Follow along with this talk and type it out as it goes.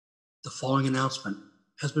The following announcement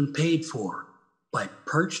has been paid for by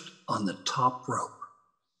Perched on the Top Rope.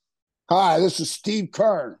 Hi, this is Steve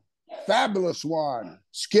Keirn, Fabulous One,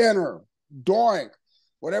 Skinner, Doink,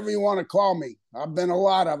 whatever you want to call me. I've been a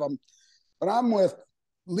lot of them. But I'm with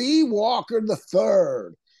Lee Walker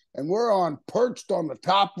III, and we're on Perched on the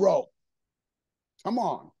Top Rope. Come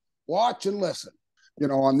on, watch and listen. You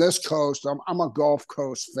know, on this coast, I'm a Gulf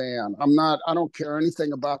Coast fan. I don't care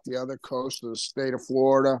anything about the other coast of the state of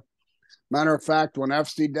Florida. Matter of fact, when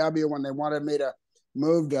FCW, they wanted me to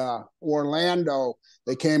move to Orlando,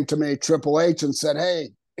 they came to me, Triple H, and said,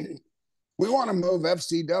 hey, we want to move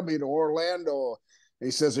FCW to Orlando. And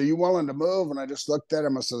he says, are you willing to move? And I just looked at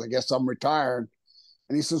him and said, I guess I'm retired.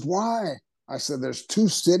 And he says, why? I said, there's two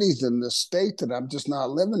cities in this state that I'm just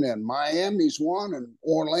not living in. Miami's one and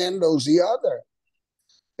Orlando's the other.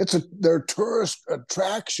 They're tourist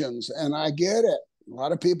attractions, and I get it. A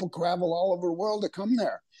lot of people travel all over the world to come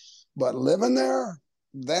there. But living there,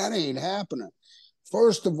 that ain't happening.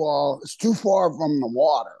 First of all, it's too far from the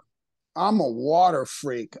water. I'm a water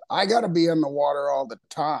freak. I got to be in the water all the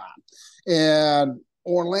time. And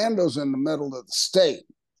Orlando's in the middle of the state.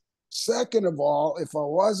 Second of all, if I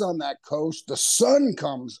was on that coast, the sun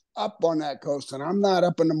comes up on that coast, and I'm not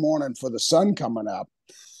up in the morning for the sun coming up.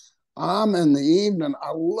 I'm in the evening.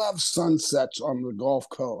 I love sunsets on the Gulf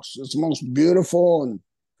Coast. It's the most beautiful and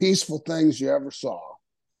peaceful things you ever saw.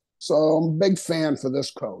 So I'm a big fan for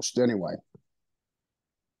this coast anyway.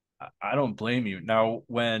 I don't blame you. Now,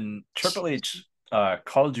 when Triple H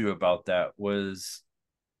called you about that, was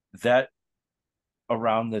that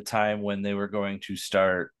around the time when they were going to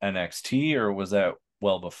start NXT, or was that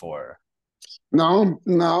well before? No.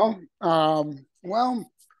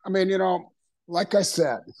 Well, I mean, you know, like I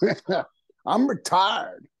said, I'm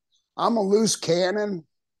retired. I'm a loose cannon.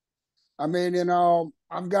 I mean, you know,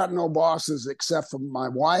 I've got no bosses except for my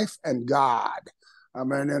wife and God. I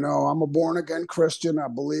mean, you know, I'm a born-again Christian. I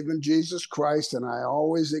believe in Jesus Christ, and I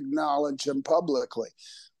always acknowledge him publicly.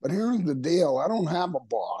 But here's the deal. I don't have a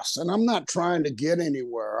boss, and I'm not trying to get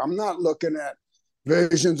anywhere. I'm not looking at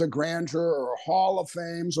visions of grandeur or Hall of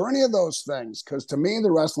Fames or any of those things, because to me,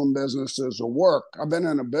 the wrestling business is a work. I've been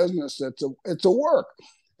in a business it's a work,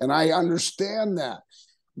 and I understand that.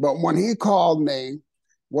 But when he called me,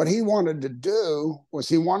 what he wanted to do was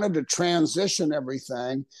he wanted to transition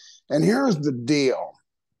everything. And here's the deal.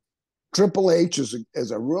 Triple H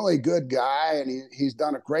is a really good guy, and he's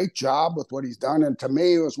done a great job with what he's done. And to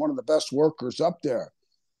me, he was one of the best workers up there.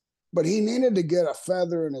 But he needed to get a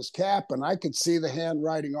feather in his cap, and I could see the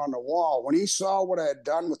handwriting on the wall. When he saw what I had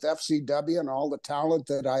done with FCW and all the talent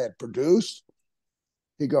that I had produced,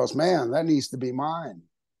 he goes, man, that needs to be mine.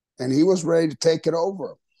 And he was ready to take it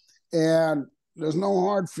over. And there's no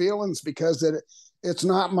hard feelings because it's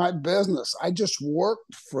not my business. I just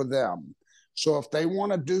worked for them. So if they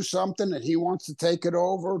want to do something and he wants to take it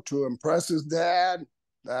over to impress his dad,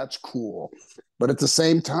 that's cool. But at the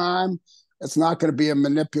same time, it's not going to be a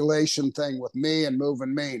manipulation thing with me and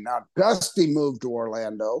moving me. Now, Dusty moved to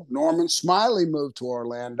Orlando. Norman Smiley moved to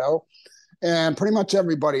Orlando. And pretty much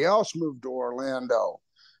everybody else moved to Orlando.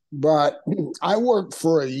 But I worked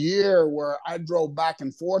for a year where I drove back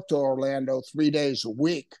and forth to Orlando 3 days a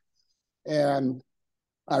week. And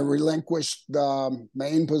I relinquished the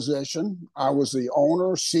main position. I was the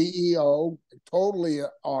owner, CEO, totally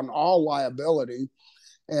on all liability.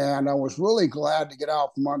 And I was really glad to get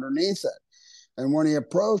out from underneath it. And when he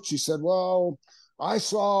approached, he said, well, I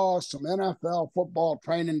saw some NFL football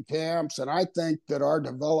training camps, and I think that our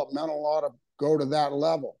developmental ought to go to that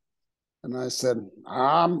level. And I said,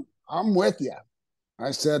 I'm with you.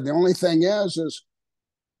 I said, the only thing is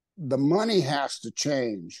the money has to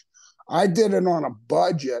change. I did it on a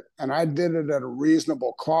budget, and I did it at a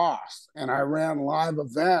reasonable cost. And I ran live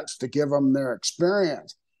events to give them their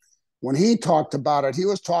experience. When he talked about it, he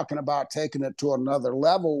was talking about taking it to another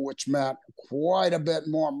level, which meant quite a bit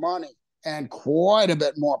more money and quite a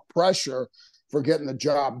bit more pressure for getting the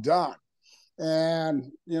job done.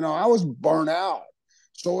 And, you know, I was burnt out.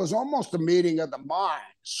 So it was almost a meeting of the minds.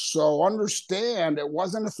 So understand, it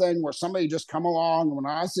wasn't a thing where somebody just come along when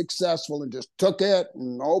I was successful and just took it,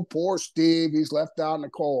 and oh, poor Steve, he's left out in the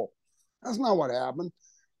cold. That's not what happened.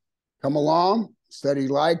 Come along, said he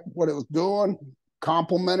liked what it was doing,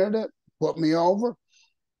 complimented it, put me over.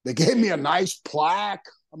 They gave me a nice plaque.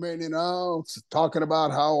 I mean, you know, talking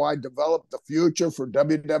about how I developed the future for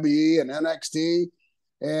WWE and NXT.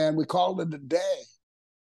 And we called it a day.